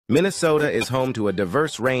Minnesota is home to a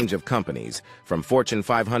diverse range of companies, from Fortune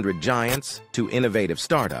 500 giants to innovative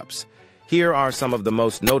startups. Here are some of the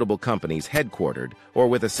most notable companies headquartered or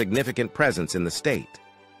with a significant presence in the state.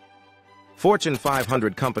 Fortune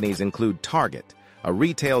 500 companies include Target, a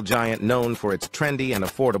retail giant known for its trendy and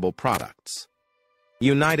affordable products.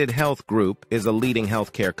 UnitedHealth Group is a leading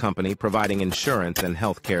healthcare company providing insurance and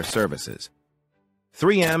healthcare services.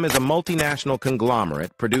 3M is a multinational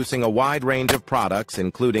conglomerate producing a wide range of products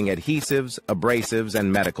including adhesives, abrasives,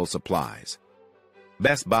 and medical supplies.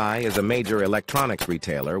 Best Buy is a major electronics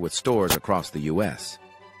retailer with stores across the U.S.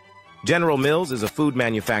 General Mills is a food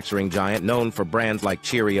manufacturing giant known for brands like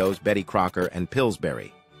Cheerios, Betty Crocker, and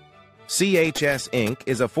Pillsbury. CHS Inc.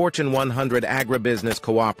 is a Fortune 100 agribusiness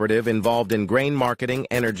cooperative involved in grain marketing,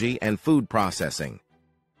 energy, and food processing.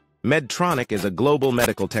 Medtronic is a global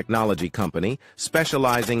medical technology company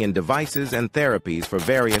specializing in devices and therapies for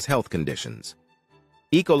various health conditions.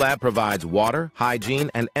 Ecolab provides water,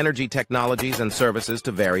 hygiene, and energy technologies and services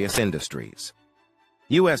to various industries.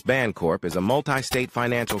 U.S. Bancorp is a multi-state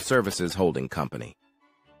financial services holding company.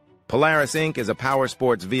 Polaris Inc. is a power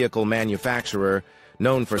sports vehicle manufacturer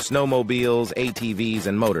known for snowmobiles, ATVs,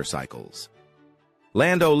 and motorcycles.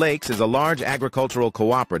 Land O'Lakes is a large agricultural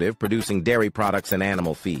cooperative producing dairy products and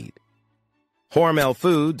animal feed. Hormel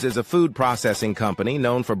Foods is a food processing company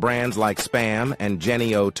known for brands like Spam and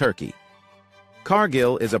Jennie-O Turkey.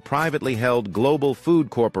 Cargill is a privately held global food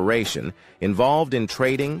corporation involved in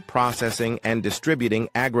trading, processing, and distributing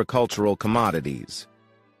agricultural commodities.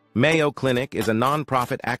 Mayo Clinic is a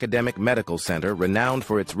nonprofit academic medical center renowned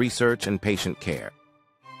for its research and patient care.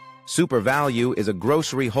 SuperValue is a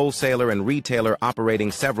grocery wholesaler and retailer operating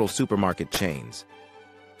several supermarket chains.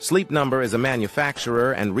 Sleep Number is a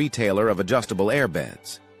manufacturer and retailer of adjustable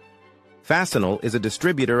airbeds. Fastenal is a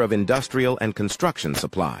distributor of industrial and construction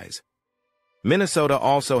supplies. Minnesota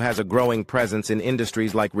also has a growing presence in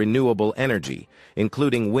industries like renewable energy,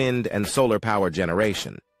 including wind and solar power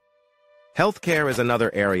generation. Healthcare is another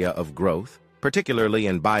area of growth, particularly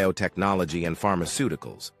in biotechnology and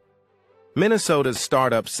pharmaceuticals. Minnesota's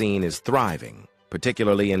startup scene is thriving,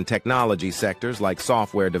 particularly in technology sectors like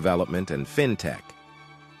software development and fintech.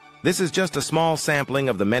 This is just a small sampling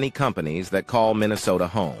of the many companies that call Minnesota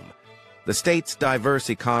home. The state's diverse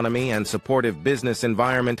economy and supportive business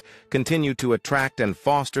environment continue to attract and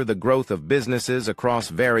foster the growth of businesses across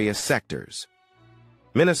various sectors.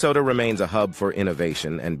 Minnesota remains a hub for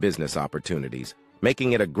innovation and business opportunities,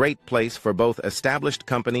 making it a great place for both established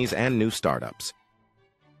companies and new startups.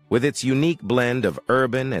 With its unique blend of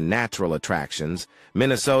urban and natural attractions,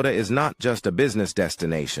 Minnesota is not just a business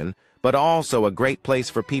destination, but also a great place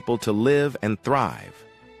for people to live and thrive.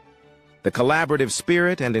 The collaborative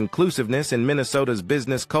spirit and inclusiveness in Minnesota's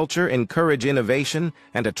business culture encourage innovation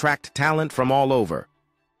and attract talent from all over.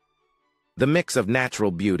 The mix of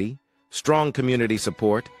natural beauty, strong community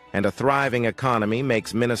support, and a thriving economy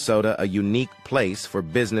makes Minnesota a unique place for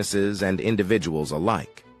businesses and individuals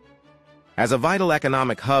alike. As a vital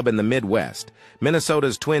economic hub in the Midwest,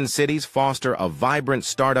 Minnesota's Twin Cities foster a vibrant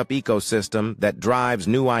startup ecosystem that drives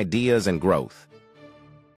new ideas and growth.